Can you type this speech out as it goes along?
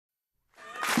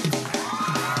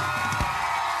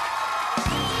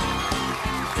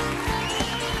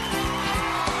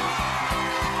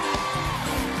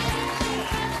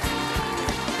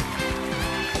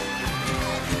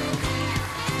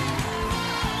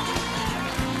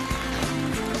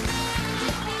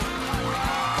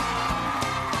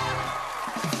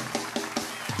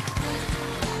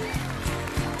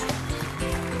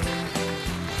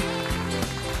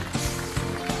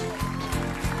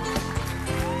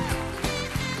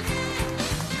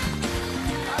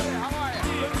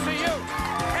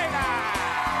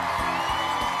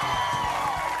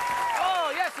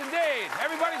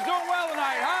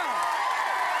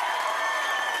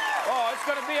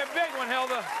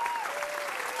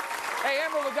Hey,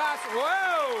 Emeril Lagasse.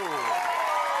 Whoa!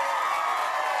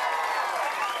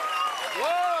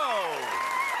 Whoa!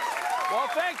 Well,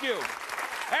 thank you.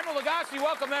 Emeril Lagasse,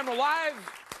 welcome to Emeril Live.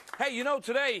 Hey, you know,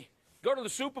 today, go to the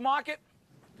supermarket,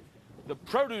 the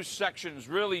produce section's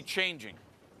really changing.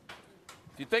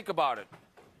 If you think about it. If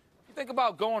you think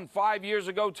about going 5 years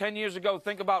ago, 10 years ago,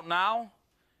 think about now.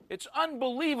 It's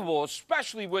unbelievable,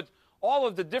 especially with all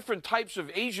of the different types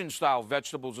of Asian-style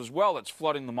vegetables as well that's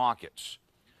flooding the markets.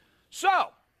 So,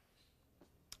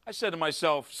 I said to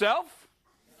myself, Self?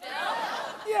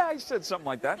 Yeah, I said something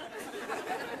like that.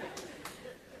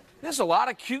 There's a lot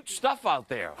of cute stuff out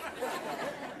there.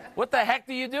 What the heck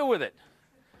do you do with it?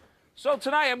 So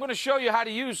tonight I'm going to show you how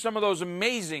to use some of those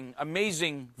amazing,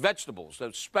 amazing vegetables,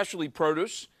 those specialty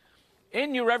produce,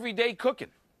 in your everyday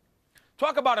cooking.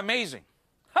 Talk about amazing.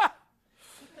 Ha!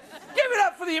 Give it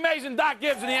up for the amazing Doc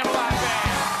Gibbs and the Emeril Band.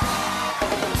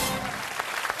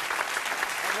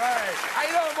 All right. How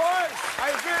you doing, boys? How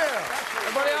you feel?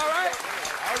 Everybody all right?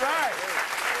 All right.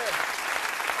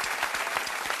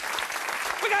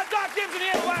 We got Doc Gibbs and the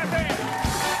Emeril Band.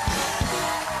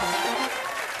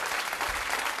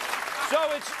 So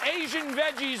it's Asian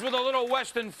veggies with a little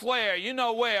Western flair. You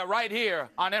know where, right here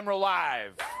on Emeril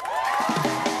Live.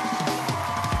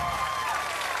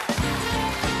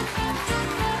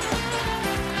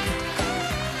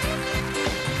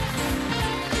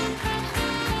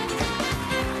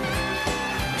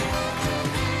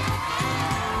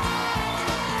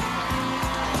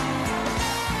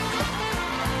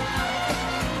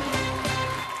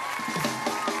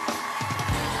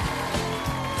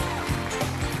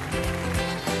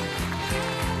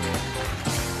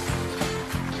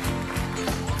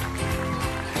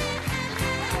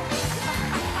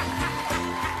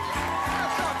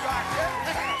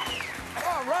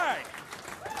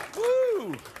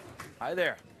 Hi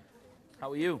there.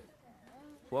 How are you?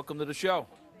 Welcome to the show.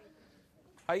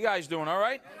 How you guys doing? All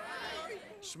right?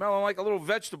 Smelling like a little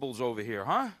vegetables over here,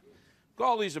 huh? Got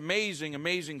all these amazing,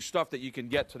 amazing stuff that you can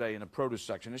get today in the produce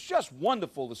section. It's just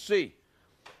wonderful to see.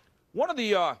 One of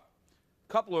the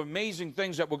couple of amazing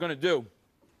things that we're going to do,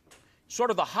 sort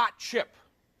of the hot chip,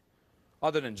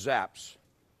 other than Zaps.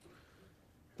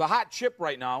 The hot chip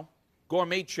right now,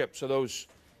 gourmet chips, are those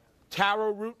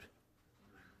taro root,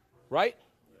 right?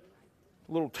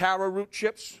 Little taro root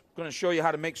chips. Going to show you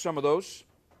how to make some of those.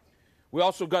 We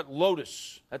also got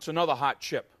lotus. That's another hot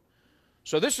chip.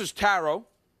 So this is taro,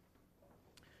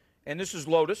 and this is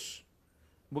lotus.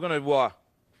 We're going to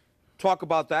talk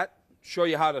about that, show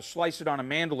you how to slice it on a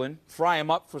mandolin, fry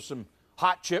them up for some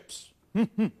hot chips. Hot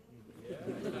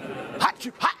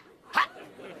chip, hot, hot.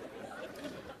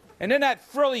 And then that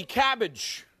frilly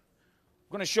cabbage.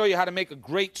 I'm going to show you how to make a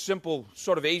great, simple,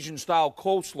 sort of Asian-style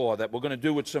coleslaw that we're going to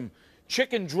do with some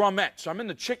chicken drumettes. I'm in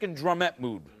the chicken drumette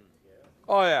mood.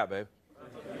 Oh, yeah, babe.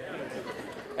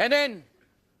 And then,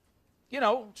 you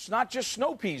know, it's not just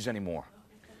snow peas anymore.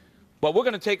 But we're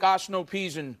going to take our snow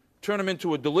peas and turn them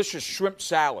into a delicious shrimp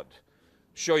salad.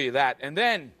 Show you that. And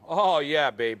then, oh, yeah,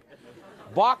 babe,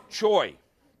 bok choy.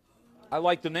 I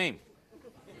like the name.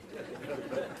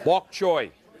 Bok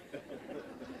choy.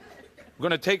 We're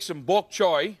going to take some bok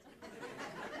choy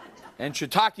and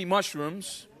shiitake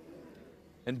mushrooms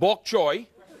and bok choy,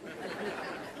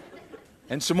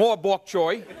 and some more bok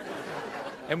choy,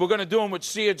 and we're going to do them with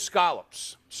seared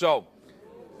scallops. So,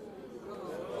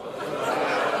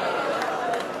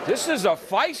 this is a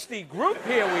feisty group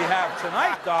here we have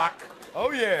tonight, Doc.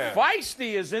 Oh, yeah.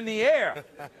 Feisty is in the air.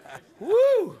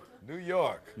 Woo! New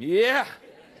York. Yeah.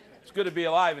 It's good to be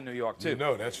alive in New York, too. You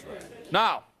know that's right.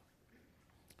 Now,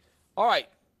 all right,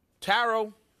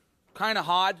 taro, kind of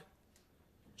hard.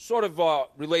 Sort of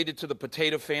related to the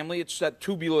potato family. It's that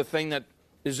tubular thing that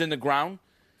is in the ground.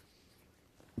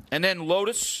 And then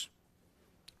lotus.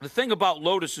 The thing about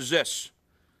lotus is this.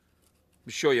 Let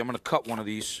me show you. I'm going to cut one of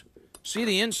these. See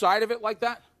the inside of it like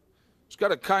that? It's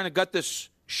got a kind of got this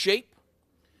shape.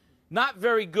 Not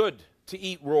very good to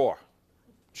eat raw.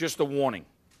 Just a warning.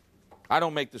 I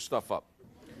don't make this stuff up.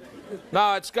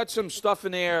 No, it's got some stuff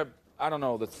in there. I don't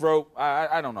know, the throat.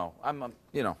 I don't know.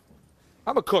 You know,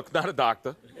 I'm a cook, not a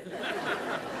doctor.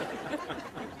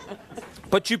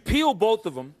 But you peel both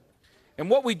of them, and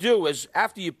what we do is,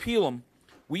 after you peel them,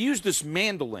 we use this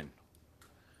mandolin.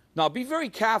 Now, be very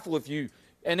careful if you,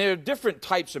 and there are different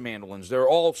types of mandolins. They're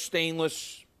all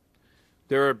stainless.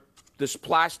 They're this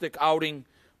plastic outing.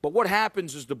 But what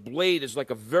happens is the blade is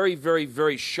like a very, very,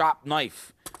 very sharp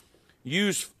knife,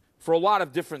 used for a lot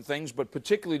of different things, but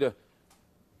particularly to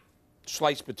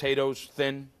slice potatoes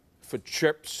thin, for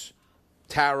chips,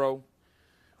 taro.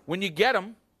 When you get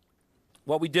them,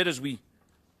 what we did is we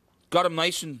got them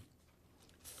nice and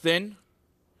thin.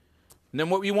 And then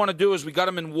what we want to do is we got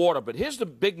them in water. But here's the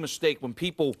big mistake when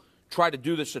people try to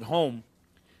do this at home.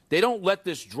 They don't let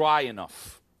this dry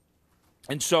enough.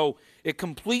 And so it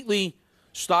completely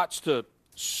starts to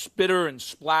spitter and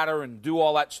splatter and do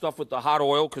all that stuff with the hot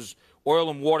oil because oil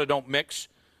and water don't mix.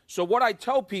 So what I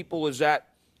tell people is that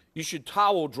you should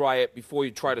towel dry it before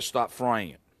you try to start frying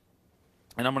it.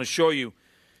 And I'm going to show you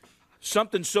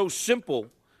something so simple,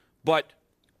 but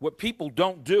what people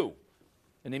don't do.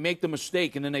 And they make the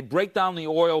mistake, and then they break down the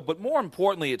oil. But more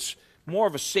importantly, it's more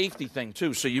of a safety thing,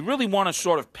 too. So you really want to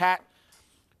sort of pat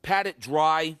it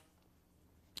dry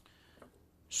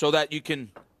so that you can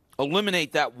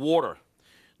eliminate that water.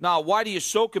 Now, why do you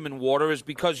soak them in water is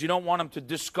because you don't want them to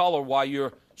discolor while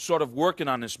you're sort of working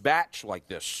on this batch like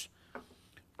this.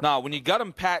 Now, when you got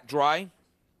them pat dry,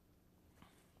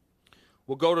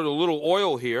 we'll go to the little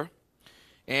oil here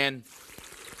and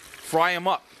fry them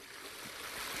up.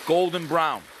 Golden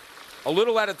brown, a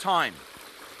little at a time.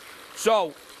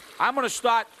 So I'm going to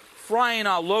start frying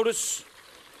our lotus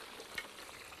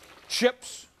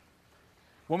chips.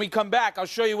 When we come back, I'll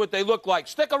show you what they look like.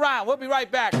 Stick around. We'll be right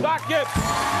back. Doc Gibbs.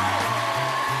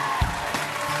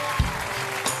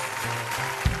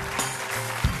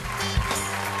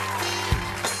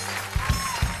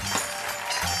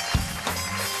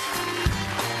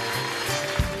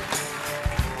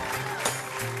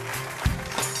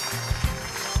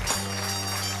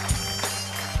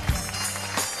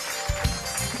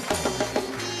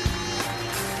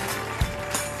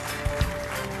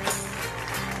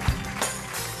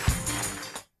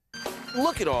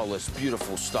 Look at all this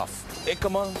beautiful stuff.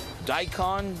 Jicama,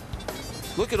 daikon.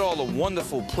 Look at all the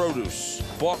wonderful produce.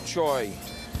 Bok choy,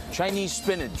 Chinese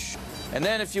spinach. And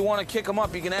then if you want to kick them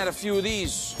up, you can add a few of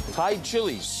these Thai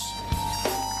chilies.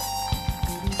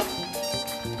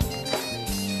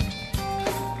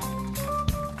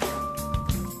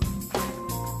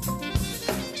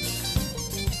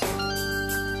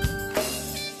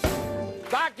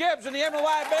 Doc Gibbs and the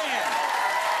Emeril Band.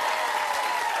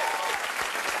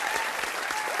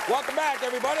 Welcome back,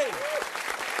 everybody.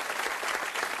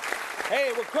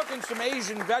 Hey, we're cooking some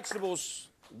Asian vegetables,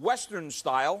 Western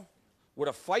style, with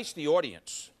a feisty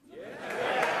audience. Yeah.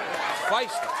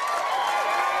 Feisty.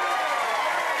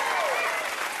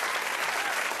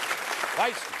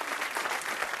 Feisty.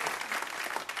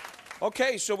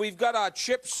 Okay, so we've got our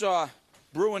chips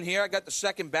brewing here. I got the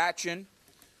second batch in.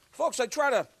 Folks, I try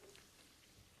to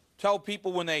tell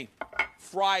people when they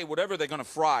fry whatever they're going to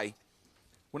fry,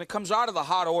 when it comes out of the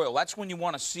hot oil, that's when you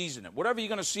want to season it. Whatever you're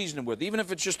going to season it with, even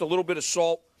if it's just a little bit of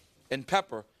salt and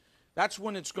pepper, that's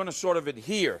when it's going to sort of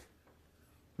adhere,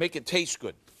 make it taste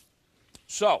good.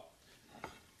 So,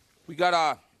 we got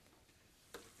our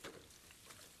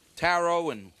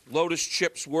taro and lotus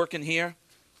chips working here.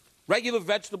 Regular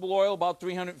vegetable oil, about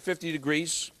 350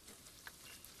 degrees.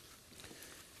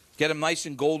 Get them nice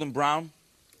and golden brown.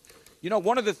 You know,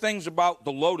 one of the things about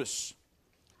the lotus,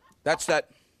 that's that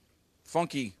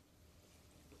funky,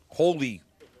 holy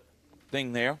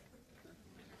thing there.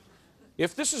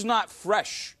 If this is not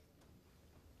fresh,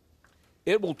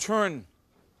 it will turn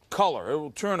color. It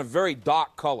will turn a very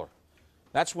dark color.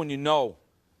 That's when you know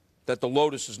that the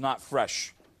lotus is not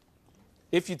fresh.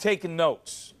 If you're taking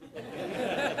notes.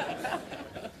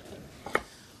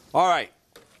 All right.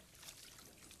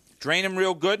 Drain them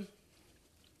real good.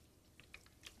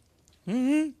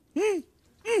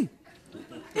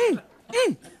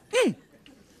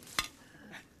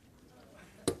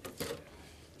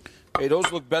 Hey,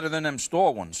 those look better than them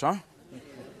store ones, huh?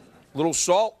 Little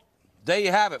salt. There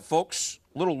you have it, folks.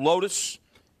 Little lotus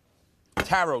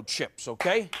taro chips,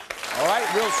 okay? All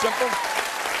right, real simple.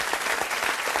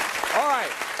 All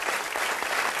right.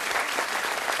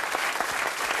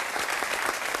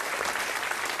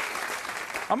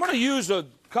 I'm going to use a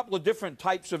couple of different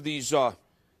types of these.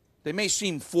 They may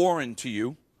seem foreign to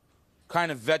you,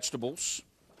 kind of vegetables.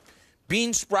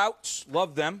 Bean sprouts,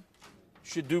 love them.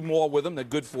 Should do more with them. They're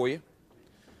good for you.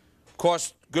 Of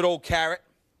course, good old carrot.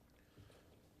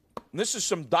 And this is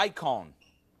some daikon,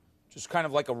 just kind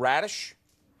of like a radish.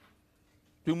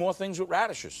 Do more things with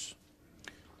radishes.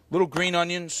 Little green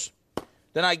onions.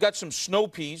 Then I got some snow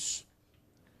peas,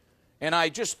 and I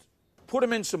just put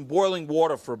them in some boiling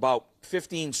water for about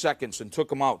 15 seconds and took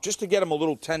them out, just to get them a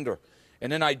little tender.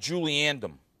 And then I julienned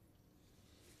them.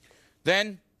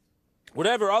 Then,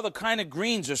 whatever other kind of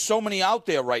greens, there's so many out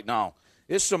there right now.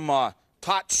 There's some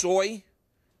tot soy.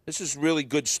 This is really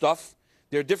good stuff.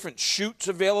 There are different shoots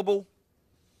available.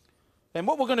 And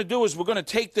what we're going to do is we're going to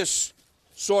take this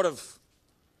sort of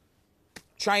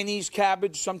Chinese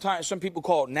cabbage, sometimes some people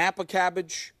call it Napa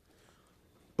cabbage.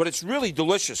 But it's really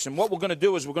delicious. And what we're going to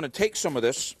do is we're going to take some of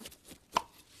this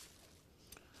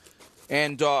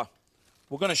and we're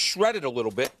going to shred it a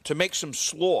little bit to make some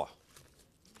slaw.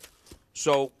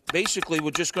 So basically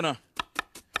we're just going to,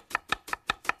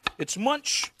 it's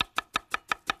much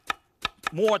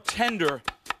more tender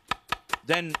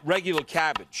than regular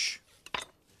cabbage.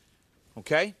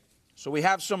 Okay? So we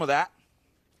have some of that.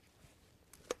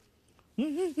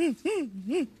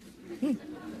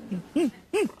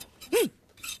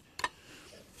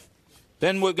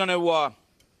 Then we're going to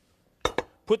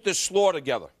put this slaw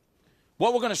together.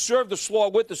 What we're going to serve the slaw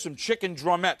with is some chicken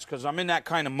drumettes, because I'm in that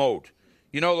kind of mode.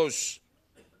 You know those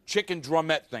chicken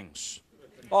drumette things?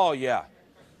 Oh, yeah.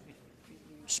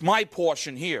 It's my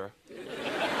portion here.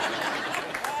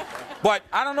 But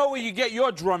I don't know where you get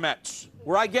your drumettes.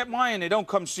 Where I get mine, they don't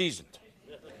come seasoned.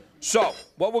 So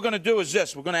what we're going to do is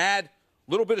this. We're going to add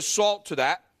a little bit of salt to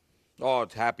that. Oh,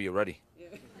 it's happy already.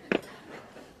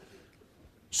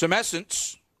 Some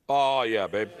essence. Oh, yeah,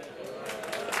 babe.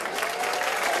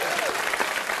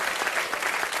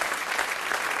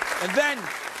 And then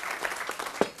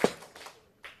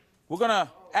we're going to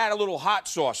add a little hot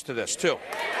sauce to this, too.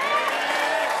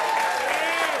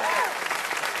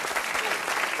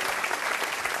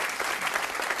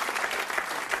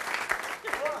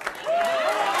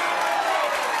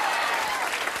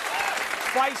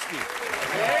 Feisty.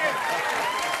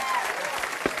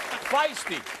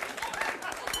 Feisty.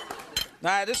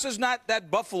 Nah, this is not that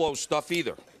buffalo stuff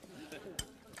either.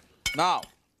 Now,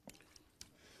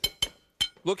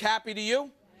 look happy to you?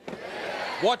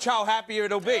 Watch how happy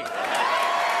it'll be.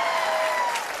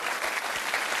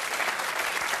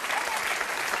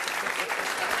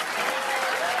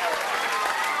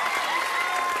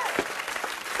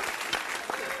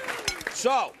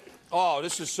 So, oh,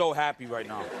 this is so happy right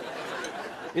now.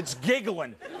 It's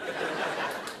giggling.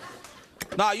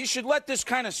 Now, you should let this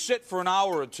kind of sit for an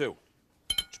hour or two.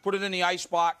 Just put it in the ice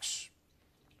box.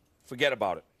 Forget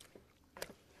about it.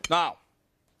 Now,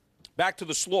 back to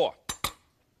the slaw.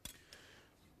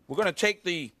 We're going to take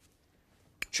the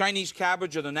Chinese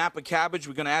cabbage or the Napa cabbage.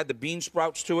 We're going to add the bean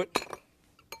sprouts to it.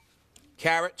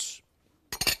 Carrots.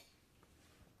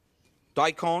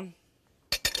 Daikon.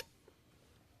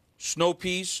 Snow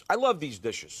peas. I love these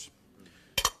dishes.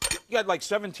 You got like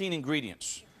 17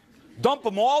 ingredients. Dump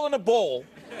them all in a bowl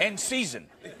and season.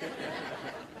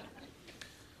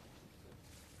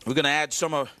 We're going to add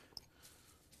some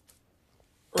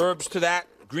herbs to that,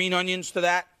 green onions to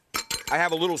that. I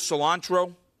have a little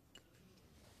cilantro,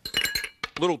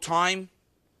 a little thyme.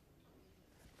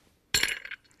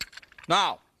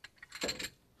 Now,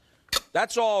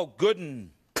 that's all good and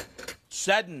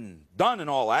said and done and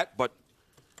all that, but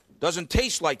doesn't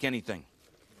taste like anything.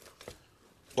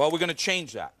 Well, we're going to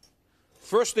change that.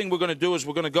 First thing we're going to do is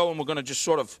we're going to go and we're going to just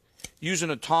sort of, using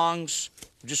the tongs,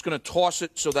 we're just going to toss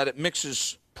it so that it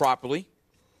mixes properly.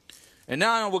 And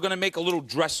now we're going to make a little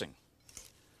dressing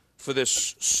for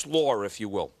this slaw, if you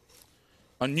will.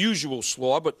 Unusual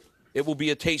slaw, but it will be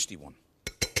a tasty one.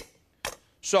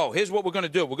 So here's what we're going to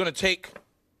do. We're going to take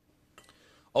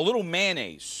a little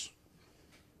mayonnaise.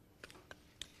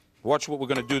 Watch what we're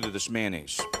going to do to this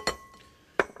mayonnaise.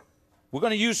 We're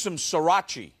going to use some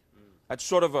sriracha. That's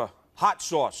sort of a hot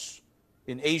sauce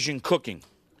in Asian cooking.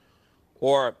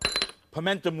 Or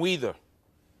pimenta moída,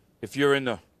 if you're in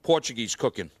the Portuguese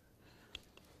cooking.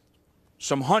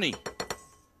 Some honey.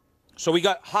 So we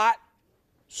got hot,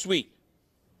 sweet.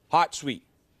 Hot, sweet.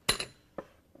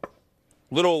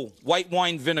 Little white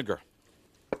wine vinegar.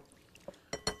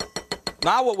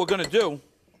 Now what we're going to do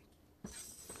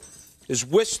is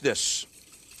whisk this.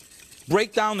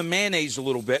 Break down the mayonnaise a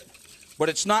little bit, but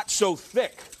it's not so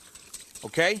thick,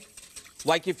 okay?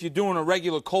 Like if you're doing a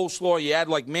regular coleslaw, you add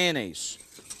like mayonnaise.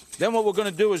 Then what we're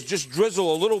going to do is just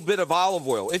drizzle a little bit of olive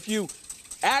oil. If you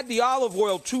add the olive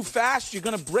oil too fast, you're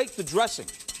going to break the dressing.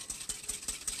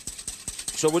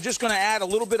 So we're just going to add a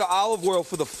little bit of olive oil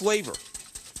for the flavor.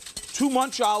 Too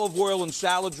much olive oil in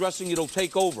salad dressing, it'll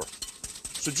take over.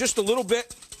 So just a little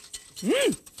bit.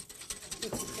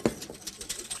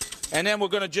 And then we're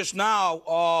going to just now,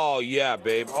 oh, yeah,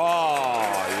 babe. Oh,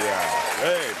 yeah,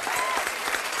 babe.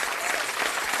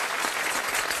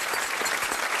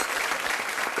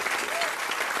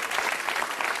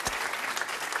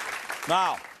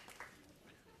 Now,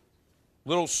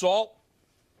 little salt.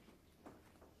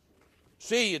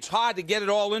 See, it's hard to get it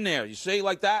all in there. You see,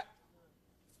 like that?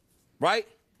 Right?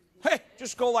 Hey,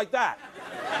 just go like that.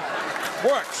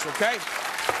 Works, okay?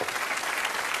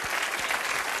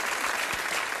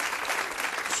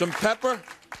 Some pepper.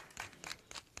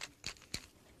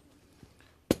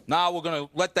 Now we're going to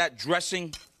let that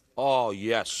dressing, oh,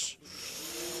 yes.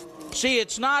 See,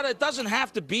 it doesn't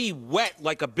have to be wet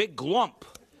like a big glump.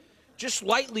 Just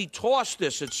lightly toss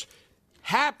this. It's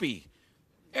happy.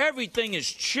 Everything is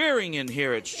cheering in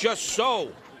here. It's just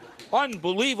so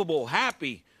unbelievable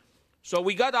happy. So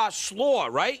we got our slaw,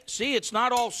 right? See, it's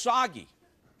not all soggy.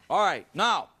 All right,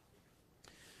 now,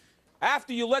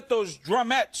 after you let those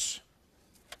drumettes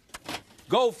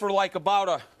go for like about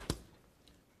an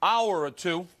hour or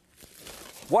two,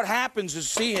 what happens is,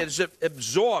 see, it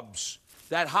absorbs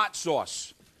that hot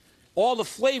sauce. All the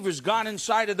flavor's gone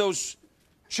inside of those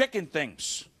chicken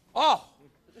things. Oh,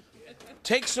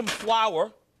 take some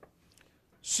flour,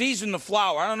 season the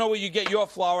flour. I don't know where you get your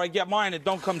flour. I get mine. It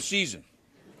don't come seasoned.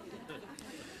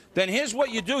 Then here's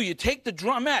what you do. You take the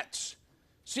drumettes.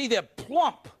 See, they're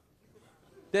plump.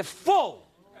 They're full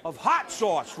of hot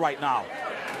sauce right now.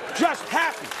 Just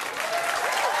happy.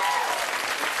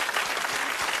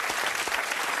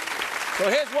 So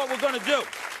here's what we're going to do.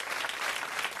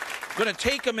 We're going to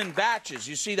take them in batches.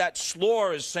 You see, that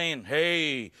slaw is saying,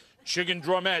 hey, chicken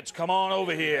drumettes, come on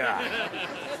over here.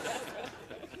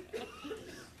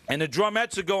 And the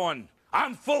drumettes are going,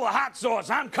 I'm full of hot sauce.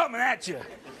 I'm coming at you.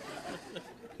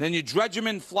 Then you dredge them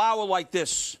in flour like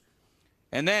this.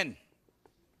 And then,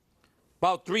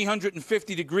 about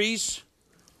 350 degrees,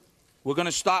 we're going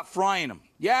to start frying them.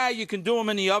 Yeah, you can do them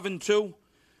in the oven too.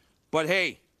 But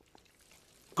hey,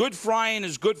 good frying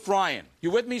is good frying.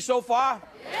 You with me so far?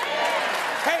 Yeah.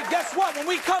 Hey, guess what? When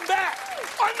we come back,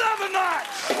 another notch!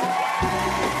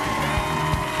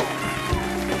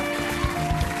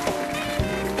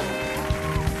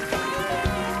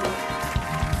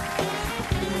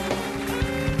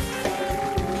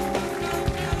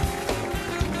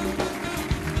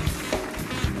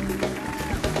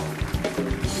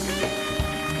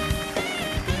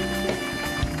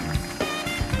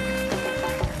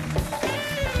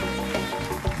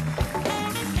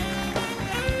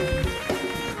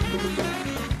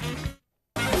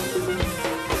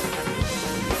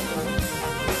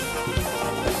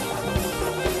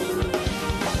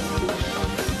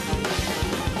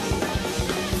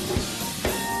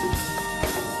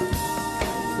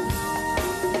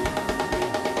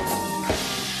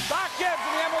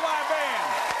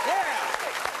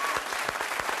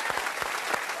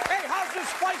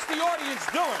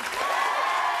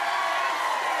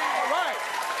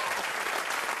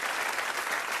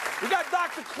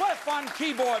 On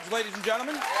keyboards, ladies and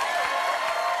gentlemen. We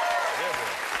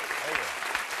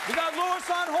got Lewis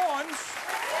on horns.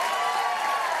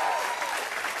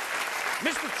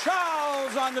 Mr.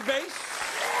 Charles on the bass.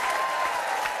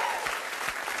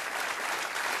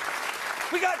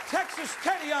 We got Texas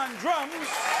Teddy on drums.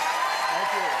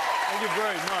 Thank you. Thank you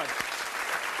very much.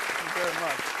 Thank you very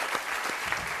much.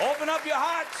 Open up your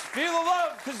hearts, feel the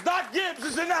love, because Doc Gibbs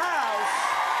is in the house.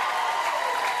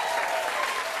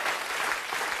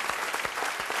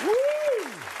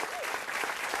 Woo!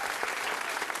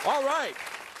 All right.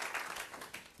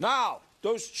 Now,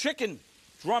 those chicken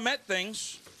drumette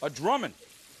things are drumming.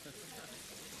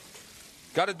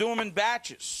 Got to do them in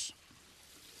batches.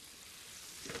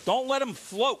 Don't let them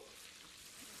float.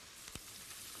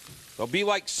 They'll be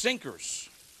like sinkers.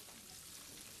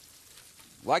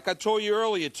 Like I told you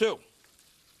earlier, too.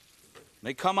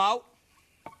 They come out,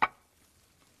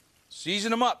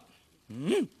 season them up.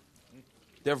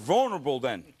 They're vulnerable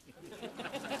then.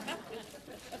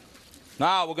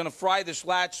 Now we're going to fry this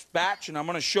last batch, and I'm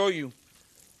going to show you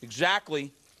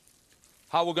exactly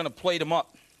how we're going to plate them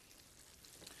up.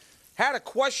 Had a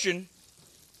question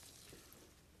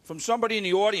from somebody in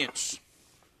the audience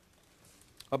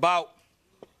about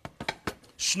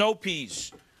snow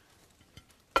peas.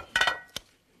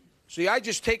 See, I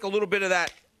just take a little bit of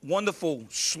that wonderful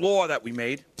slaw that we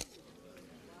made.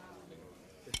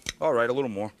 All right, a little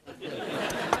more.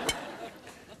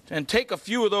 And take a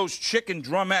few of those chicken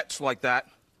drumettes like that,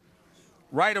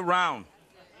 right around.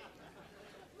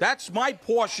 That's my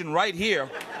portion right here.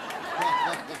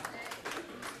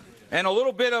 And a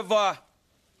little bit of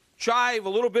chive, a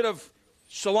little bit of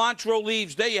cilantro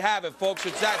leaves. There you have it, folks.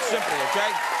 It's that simple,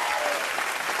 okay?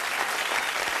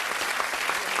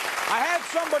 I had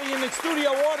somebody in the studio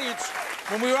audience,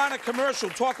 when we were on a commercial,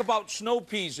 talk about snow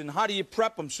peas and how do you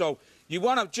prep them. So you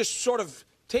want to just sort of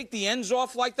take the ends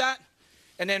off like that.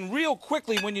 And then real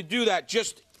quickly when you do that,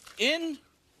 just in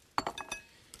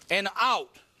and out.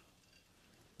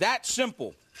 That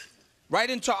simple. Right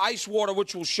into ice water,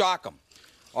 which will shock them.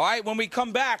 All right, when we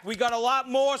come back, we got a lot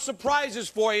more surprises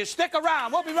for you. Stick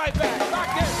around. We'll be right back.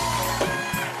 Lock in.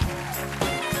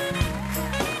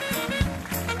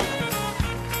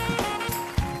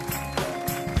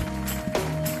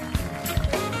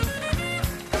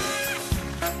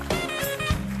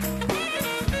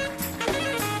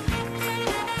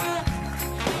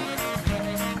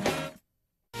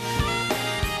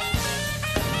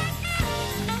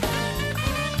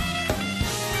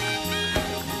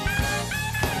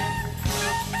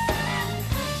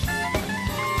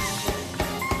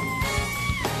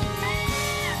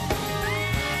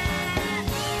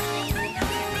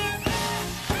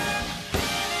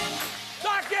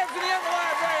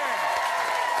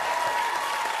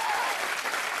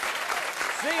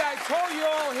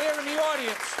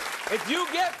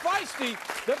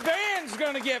 feisty, the band's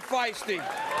going to get feisty.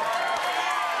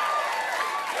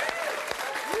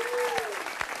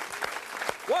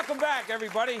 Welcome back,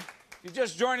 everybody. If you're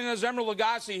just joining us, Emeril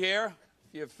Lagasse here.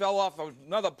 You fell off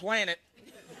another planet.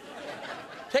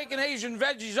 Taking Asian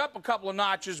veggies up a couple of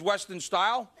notches, Western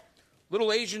style.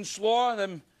 Little Asian slaw,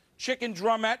 them chicken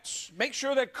drumettes. Make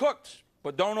sure they're cooked,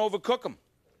 but don't overcook them.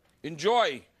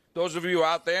 Enjoy, those of you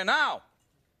out there. Now,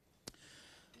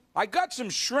 I got some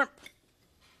shrimp,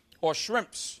 or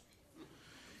shrimps,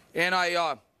 and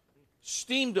I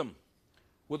steamed them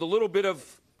with a little bit of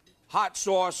hot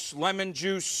sauce, lemon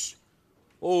juice.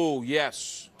 Oh,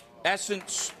 yes.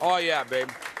 Essence. Oh, yeah, babe.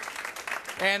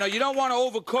 And you don't want to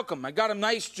overcook them. I got them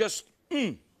nice, just,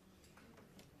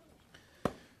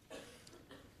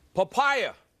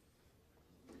 Papaya.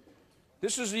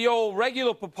 This is the old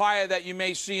regular papaya that you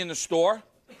may see in the store.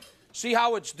 See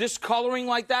how it's discoloring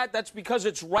like that? That's because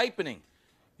it's ripening.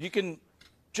 You can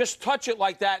just touch it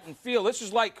like that and feel. This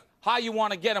is like how you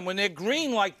want to get them. When they're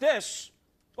green like this,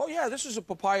 oh, yeah, this is a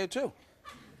papaya, too.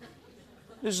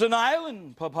 This is an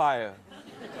island papaya.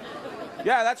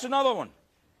 Yeah, that's another one.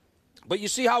 But you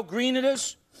see how green it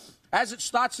is? As it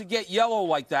starts to get yellow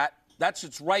like that, that's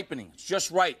its ripening. It's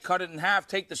just right. Cut it in half,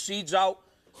 take the seeds out,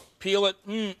 peel it.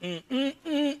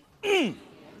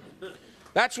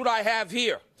 That's what I have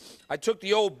here. I took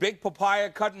the old big papaya,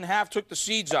 cut it in half, took the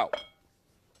seeds out.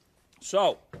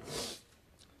 So,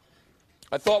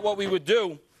 I thought what we would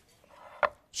do,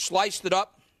 sliced it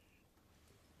up.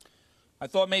 I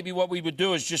thought maybe what we would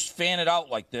do is just fan it out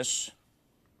like this.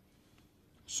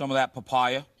 Some of that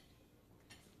papaya.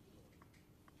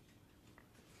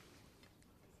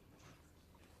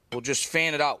 We'll just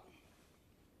fan it out.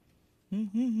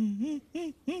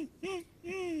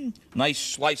 Nice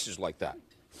slices like that.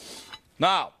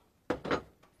 Now,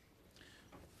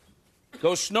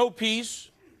 those snow peas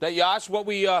that you asked what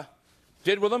we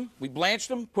did with them, we blanched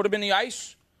them, put them in the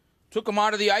ice, took them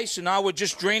out of the ice, and now we're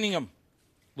just draining them.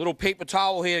 Little paper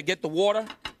towel here to get the water.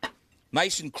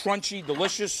 Nice and crunchy,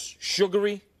 delicious,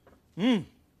 sugary.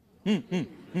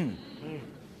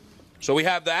 So we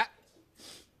have that.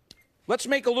 Let's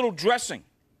make a little dressing.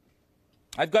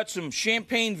 I've got some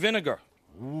champagne vinegar.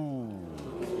 A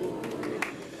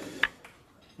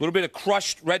little bit of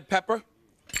crushed red pepper.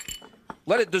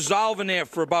 Let it dissolve in there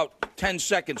for about 10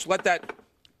 seconds. Let that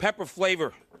pepper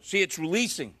flavor, see it's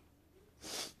releasing.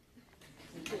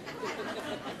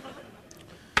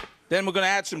 Then we're going to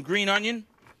add some green onion,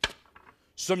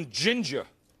 some ginger.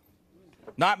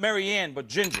 Not Mary Ann, but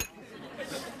ginger.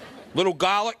 Little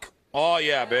garlic. Oh,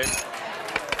 yeah, babe.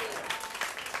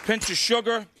 Pinch of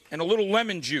sugar and a little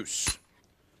lemon juice.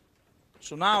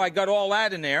 So now I got all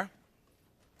that in there.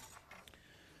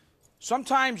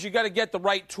 Sometimes you got to get the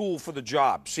right tool for the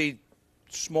job. See,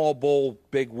 small bowl,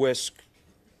 big whisk.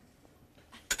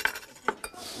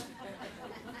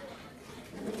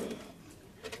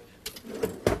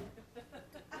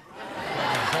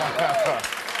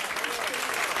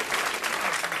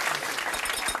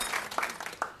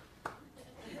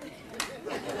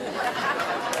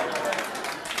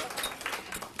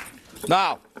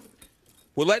 Now,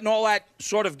 we're letting all that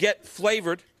sort of get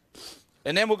flavored,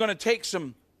 and then we're going to take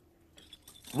some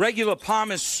regular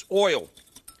pumice oil,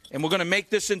 and we're going to make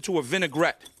this into a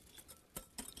vinaigrette.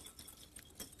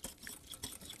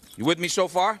 You with me so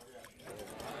far?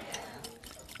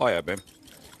 Oh, yeah, babe.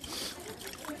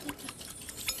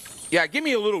 Yeah, give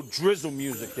me a little drizzle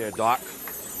music there, Doc.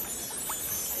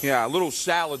 Yeah, a little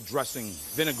salad dressing,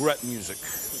 vinaigrette music.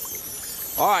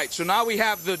 All right, so now we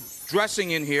have the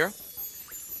dressing in here.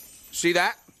 See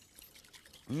that?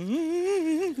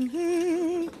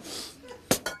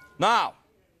 Now,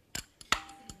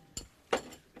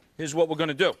 here's what we're going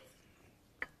to do.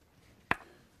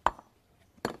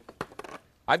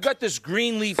 I've got this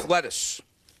green leaf lettuce.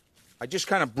 I just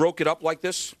kind of broke it up like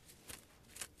this.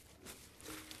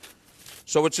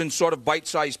 So it's in sort of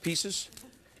bite-sized pieces.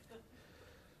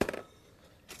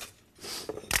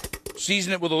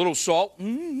 Season it with a little salt.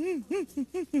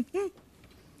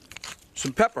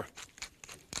 Some pepper.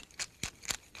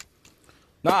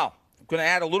 Now, I'm going to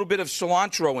add a little bit of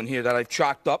cilantro in here that I've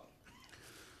chopped up.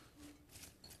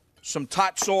 Some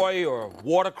tatsoi or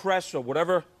watercress or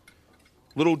whatever.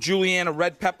 Little julienne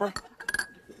red pepper.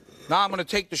 Now I'm going to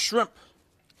take the shrimp.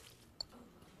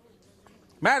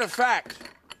 Matter of fact,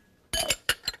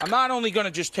 I'm not only going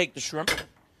to just take the shrimp,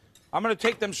 I'm going to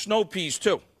take them snow peas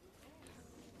too.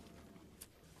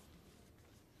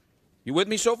 You with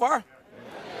me so far?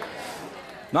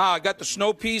 Now I got the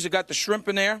snow peas, I got the shrimp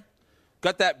in there,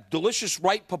 got that delicious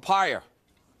ripe papaya.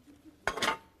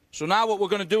 So now what we're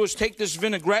going to do is take this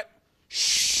vinaigrette,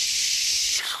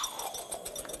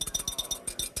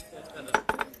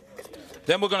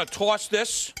 Then we're going to toss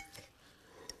this.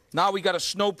 Now we got a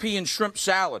snow pea and shrimp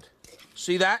salad.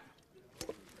 See that?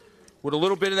 With a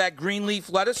little bit of that green leaf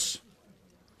lettuce.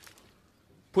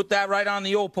 Put that right on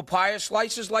the old papaya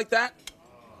slices like that.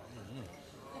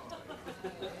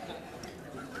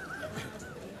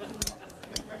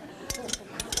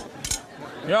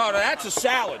 You know, that's a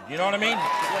salad. You know what I mean?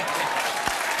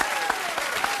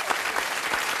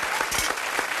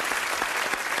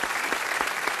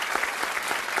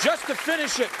 Just to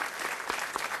finish it,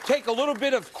 take a little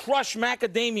bit of crushed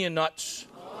macadamia nuts.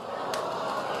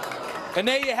 And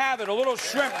there you have it, a little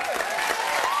shrimp,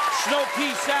 snow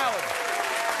pea salad.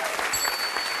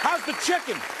 How's the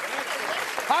chicken?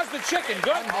 How's the chicken?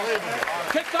 Good?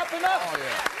 Kicked up enough? Oh,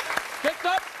 yeah. Kicked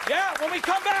up? Yeah, when we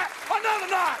come back, another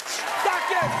notch. Doc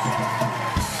Gibbs.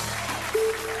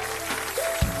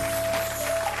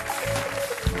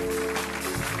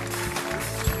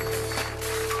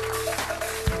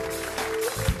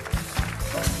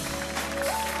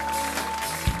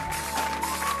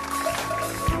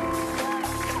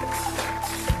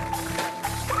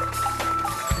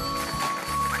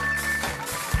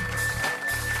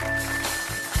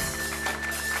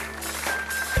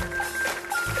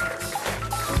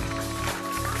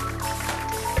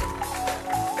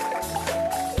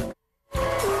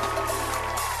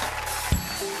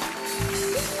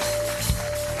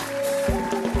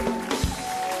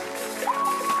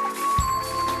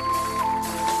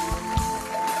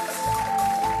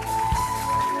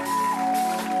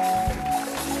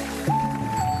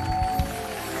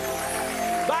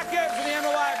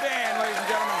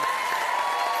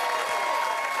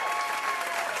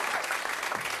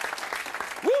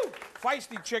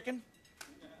 Feisty chicken,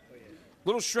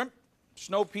 little shrimp,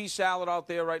 snow pea salad out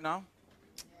there right now.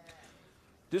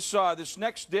 This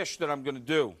next dish that I'm going to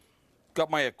do, got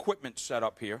my equipment set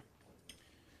up here.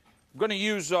 I'm going to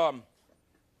use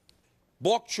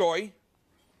bok choy.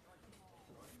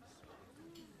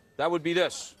 That would be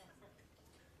this.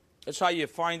 That's how you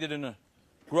find it in a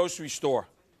grocery store.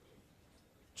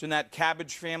 It's in that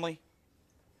cabbage family.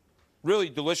 Really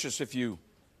delicious if you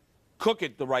cook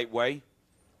it the right way.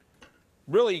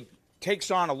 Really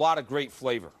takes on a lot of great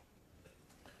flavor.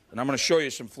 And I'm going to show you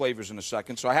some flavors in a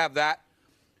second. So I have that.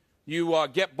 You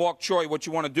get bok choy. What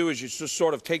you want to do is you just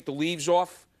sort of take the leaves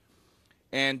off.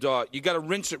 And you got to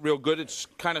rinse it real good. It's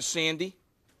kind of sandy.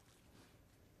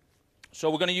 So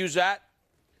we're going to use that.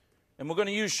 And we're going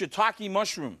to use shiitake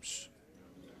mushrooms,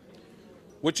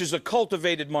 which is a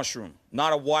cultivated mushroom,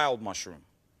 not a wild mushroom,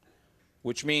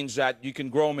 which means that you can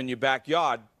grow them in your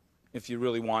backyard if you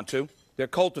really want to. They're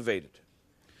cultivated.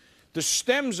 The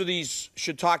stems of these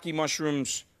shiitake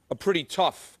mushrooms are pretty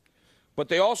tough, but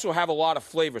they also have a lot of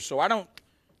flavor. So I don't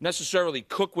necessarily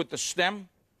cook with the stem,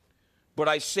 but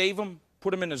I save them,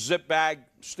 put them in a zip bag,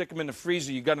 stick them in the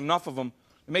freezer. You got enough of them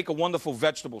to make a wonderful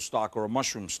vegetable stock or a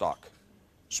mushroom stock,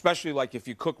 especially like if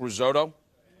you cook risotto.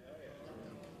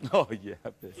 Oh, yeah.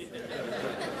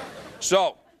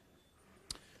 So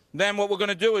then what we're going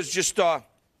to do is just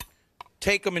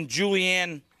take them and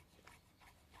julienne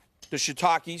the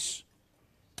shiitakes.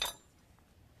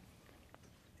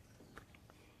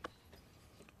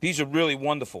 These are really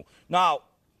wonderful. Now,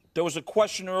 there was a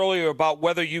question earlier about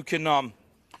whether you can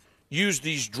use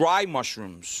these dry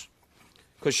mushrooms,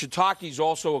 because shiitakes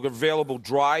also are available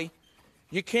dry.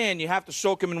 You can. You have to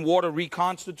soak them in water,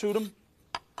 reconstitute them.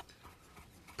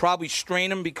 Probably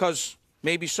strain them because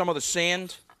maybe some of the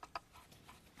sand.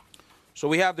 So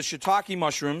we have the shiitake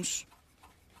mushrooms.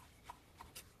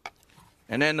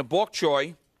 And then the bok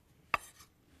choy,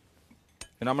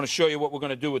 and I'm going to show you what we're going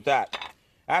to do with that.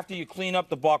 After you clean up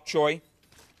the bok choy,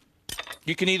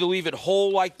 you can either leave it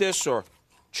whole like this or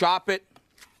chop it.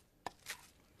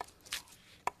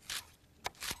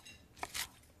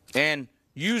 And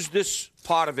use this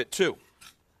part of it too,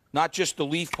 not just the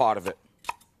leaf part of it.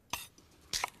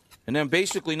 And then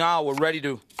basically now we're ready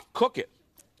to cook it,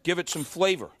 give it some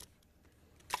flavor.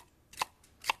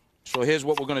 So here's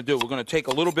what we're going to do. We're going to take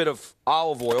a little bit of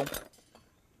olive oil.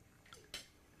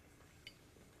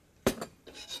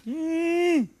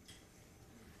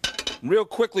 Real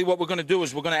quickly, what we're going to do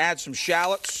is we're going to add some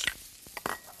shallots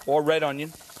or red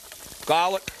onion,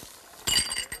 garlic,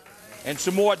 and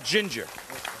some more ginger,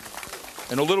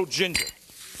 and a little ginger.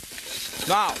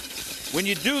 Now, when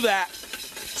you do that,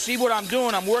 see what I'm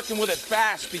doing? I'm working with it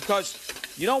fast because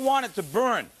you don't want it to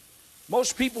burn.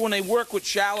 Most people, when they work with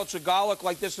shallots or garlic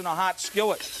like this in a hot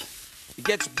skillet, it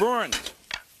gets burned.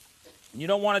 You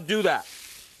don't want to do that.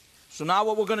 So now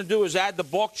what we're going to do is add the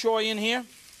bok choy in here.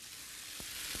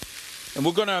 And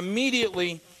we're going to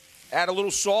immediately add a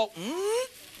little salt.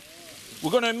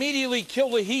 We're going to immediately kill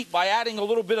the heat by adding a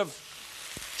little bit of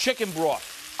chicken broth.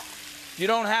 If you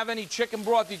don't have any chicken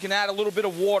broth, you can add a little bit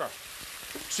of water.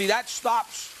 See, that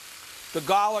stops the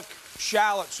garlic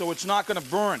shallot so it's not going to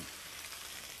burn.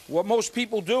 What most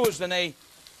people do is then they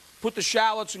put the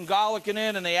shallots and garlic in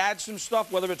and they add some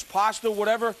stuff, whether it's pasta or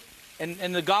whatever,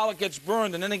 and the garlic gets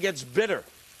burned, and then it gets bitter.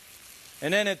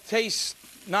 And then it tastes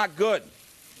not good.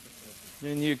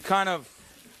 And you're kind of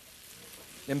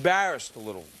embarrassed a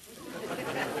little.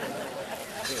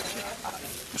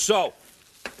 So,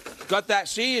 got that.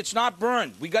 See, it's not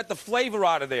burned. We got the flavor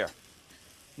out of there.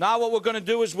 Now what we're going to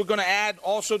do is we're going to add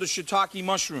also the shiitake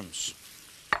mushrooms.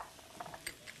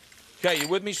 Okay, you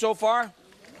with me so far?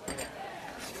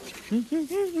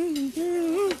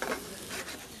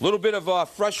 Little bit of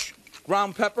fresh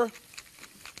ground pepper.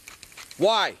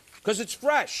 Why? Because it's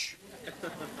fresh.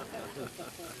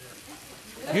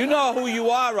 You know who you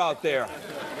are out there.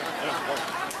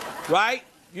 Right?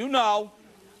 You know.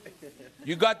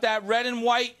 You got that red and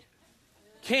white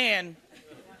can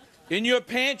in your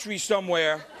pantry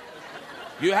somewhere.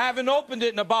 You haven't opened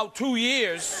it in about 2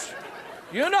 years.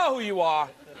 You know who you are.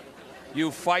 You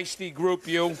feisty group,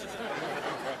 you.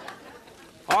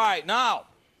 All right, now,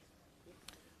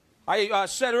 I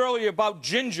said earlier about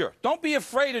ginger. Don't be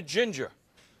afraid of ginger.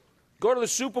 Go to the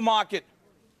supermarket.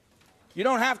 You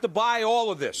don't have to buy all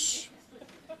of this.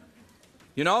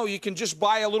 You know, you can just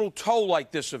buy a little toe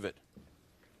like this of it.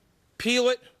 Peel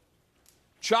it,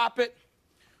 chop it.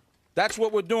 That's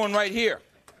what we're doing right here.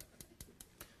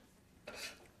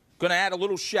 Gonna add a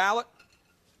little shallot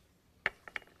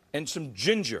and some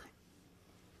ginger.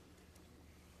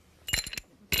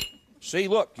 See,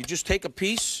 look, you just take a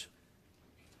piece.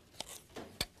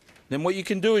 Then what you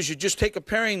can do is you just take a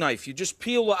paring knife. You just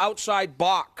peel the outside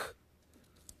bark,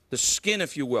 the skin,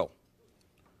 if you will.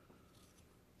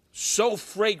 So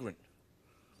fragrant.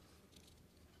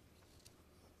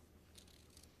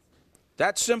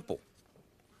 That's simple.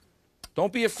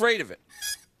 Don't be afraid of it.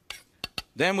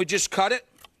 Then we just cut it,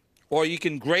 or you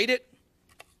can grate it,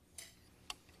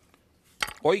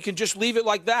 or you can just leave it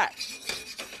like that.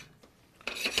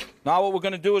 Now what we're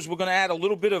going to do is we're going to add a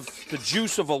little bit of the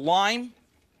juice of a lime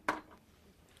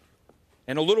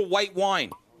and a little white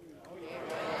wine.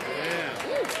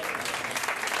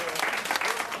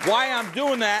 Why I'm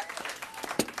doing that,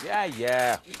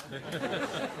 yeah.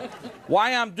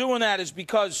 Why I'm doing that is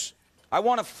because I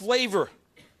want to flavor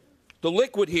the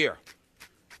liquid here.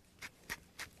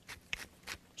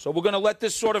 So we're going to let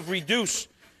this sort of reduce,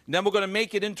 and then we're going to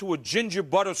make it into a ginger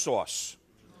butter sauce.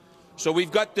 So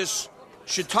we've got this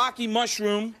shiitake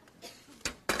mushroom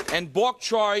and bok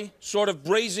choy sort of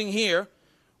braising here.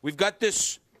 We've got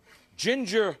this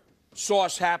ginger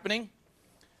sauce happening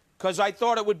because I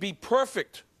thought it would be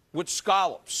perfect with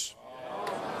scallops.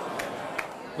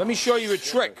 Let me show you a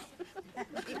trick.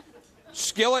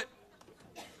 Skillet,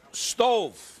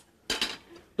 stove.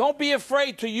 Don't be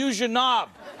afraid to use your knob.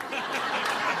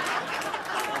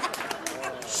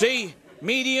 See,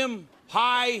 medium,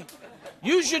 high.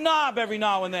 Use your knob every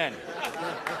now and then.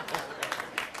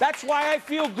 That's why I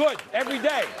feel good every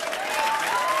day.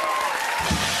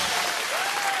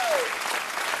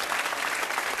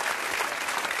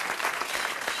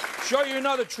 Show you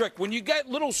another trick. When you get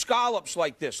little scallops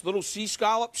like this, little sea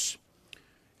scallops,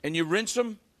 and you rinse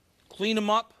them, clean them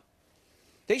up,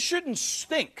 they shouldn't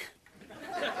stink.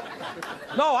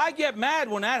 No, I get mad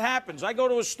when that happens. I go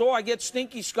to a store, I get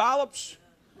stinky scallops.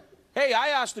 Hey, I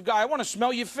asked the guy, I want to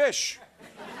smell your fish.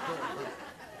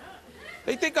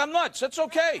 They think I'm nuts. That's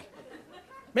okay.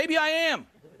 Maybe I am.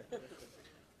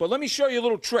 But let me show you a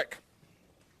little trick.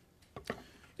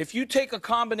 If you take a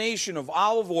combination of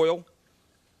olive oil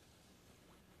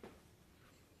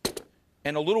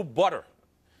and a little butter.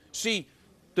 See,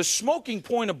 the smoking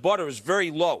point of butter is very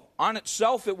low. On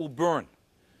itself, it will burn.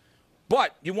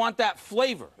 But you want that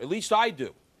flavor. At least I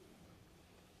do.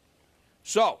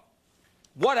 So,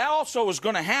 what also is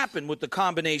going to happen with the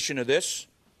combination of this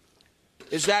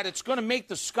is that it's going to make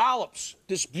the scallops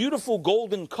this beautiful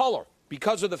golden color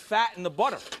because of the fat and the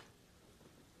butter.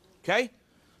 Okay?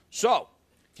 So,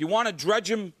 if you want to dredge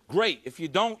them, great. If you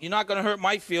don't, you're not going to hurt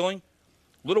my feeling.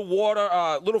 Little water,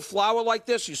 little flour like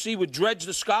this, you see, we dredge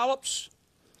the scallops,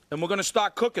 and we're going to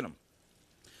start cooking them.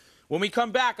 When we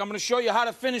come back, I'm going to show you how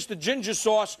to finish the ginger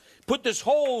sauce, put this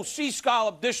whole sea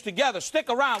scallop dish together. Stick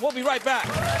around. We'll be right back.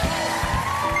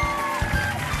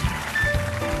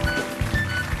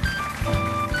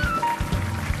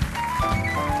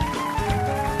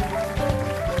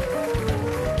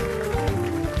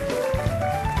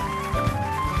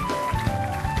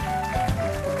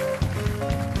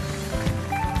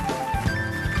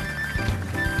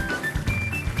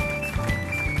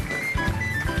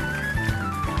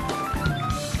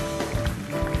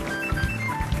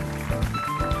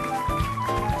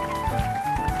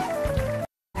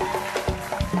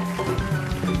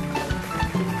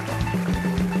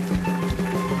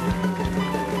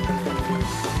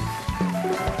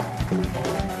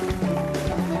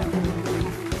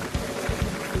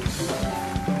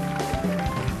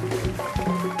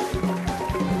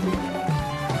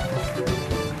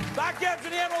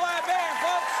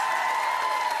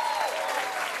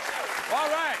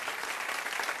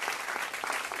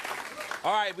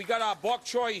 All right, we got our bok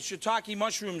choy shiitake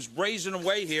mushrooms braising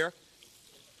away here.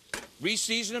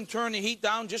 Reseason them, turn the heat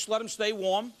down, just let them stay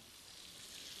warm.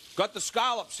 Got the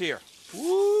scallops here.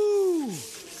 Woo!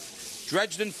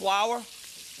 Dredged in flour.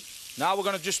 Now we're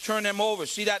going to just turn them over.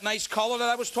 See that nice color that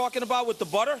I was talking about with the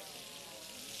butter?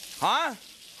 Huh?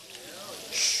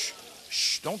 Shh.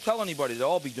 Shh. Don't tell anybody. They'll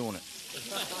all be doing it.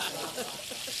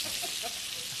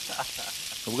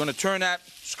 So we're going to turn that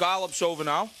scallops over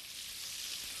now.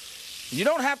 You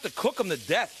don't have to cook them to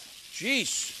death.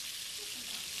 Jeez.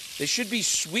 They should be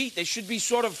sweet. They should be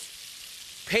sort of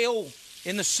pale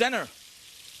in the center.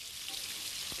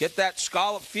 Get that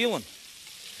scallop feeling.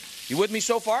 You with me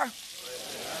so far?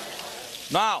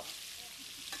 Now,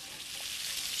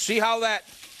 see how that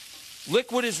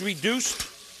liquid is reduced?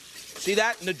 See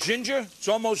that in the ginger? It's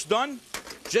almost done.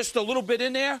 Just a little bit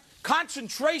in there.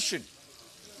 Concentration.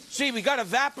 See, we got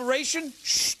evaporation.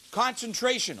 Shh,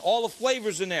 concentration. All the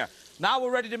flavors in there. Now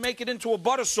we're ready to make it into a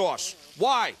butter sauce.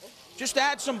 Why? Just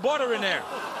add some butter in there.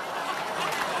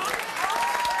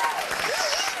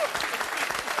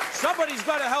 Somebody's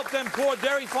got to help them poor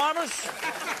dairy farmers.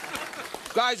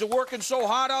 Guys are working so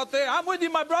hard out there. I'm with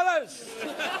you, my brothers.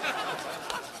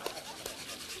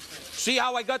 See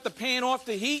how I got the pan off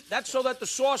the heat? That's so that the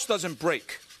sauce doesn't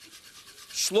break.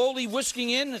 Slowly whisking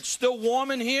in. It's still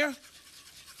warm in here.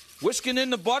 Whisking in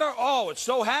the butter. Oh, it's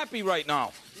so happy right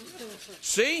now.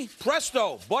 See?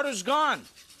 Presto. Butter's gone.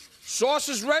 Sauce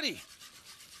is ready.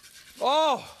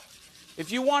 Oh,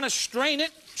 if you want to strain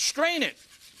it, strain it.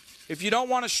 If you don't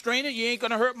want to strain it, you ain't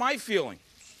going to hurt my feeling.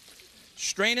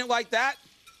 Strain it like that.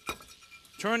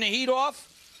 Turn the heat off.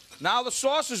 Now the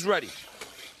sauce is ready.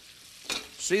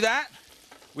 See that?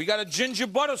 We got a ginger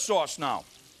butter sauce now.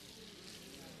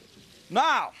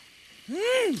 Now,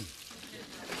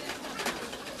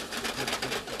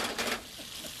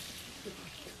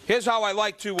 here's how I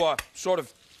like to sort of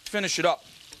finish it up.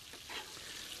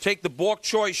 Take the bok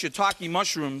choy shiitake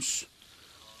mushrooms,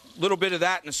 a little bit of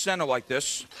that in the center like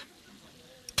this.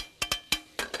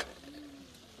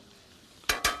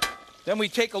 Then we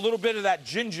take a little bit of that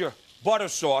ginger butter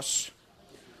sauce,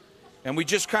 and we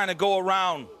just kind of go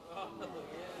around,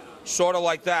 sort of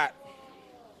like that.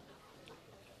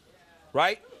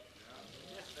 Right?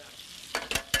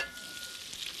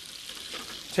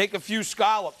 Take a few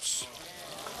scallops.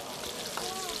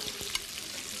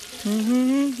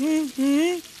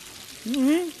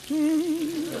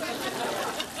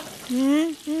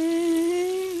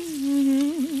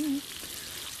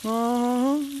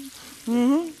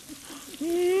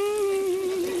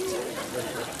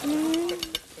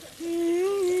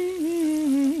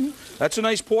 That's a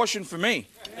nice portion for me.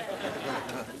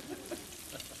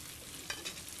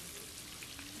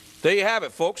 There you have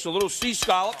it, folks, a little sea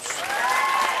scallops.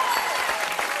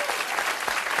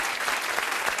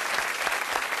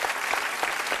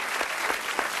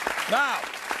 Now,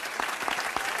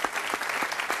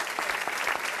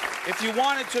 if you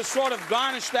wanted to sort of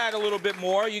garnish that a little bit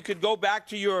more, you could go back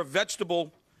to your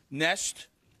vegetable nest.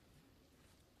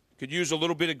 Could use a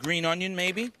little bit of green onion,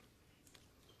 maybe.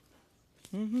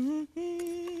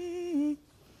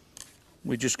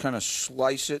 We just kind of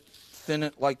slice it, thin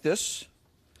it like this.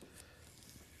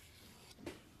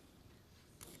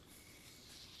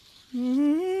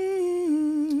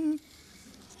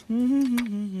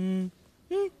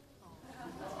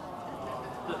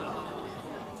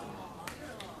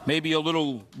 Maybe a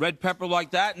little red pepper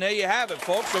like that, and there you have it,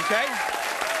 folks, okay?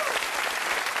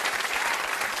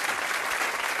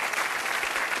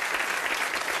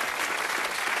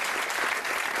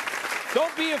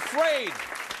 Don't be afraid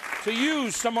to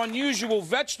use some unusual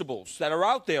vegetables that are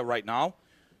out there right now.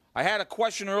 I had a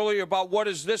question earlier about what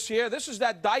is this here. This is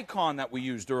that daikon that we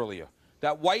used earlier.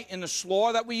 That white in the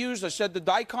slaw that we used. I said the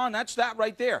daikon, that's that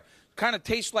right there. Kind of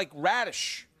tastes like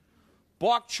radish.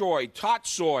 Bok choy,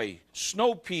 tatsoi,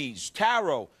 snow peas,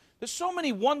 taro. There's so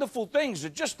many wonderful things.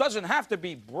 It just doesn't have to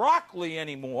be broccoli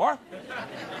anymore.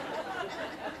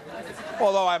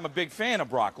 Although I'm a big fan of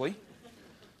broccoli.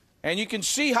 And you can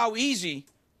see how easy,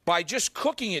 by just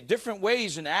cooking it different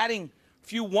ways and adding a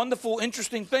few wonderful,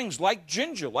 interesting things, like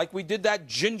ginger, like we did that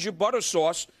ginger butter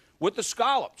sauce with the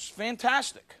scallops.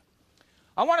 Fantastic.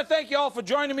 I want to thank you all for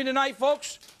joining me tonight,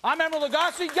 folks. I'm Emeril.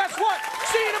 Guess what?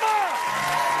 See you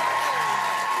tomorrow.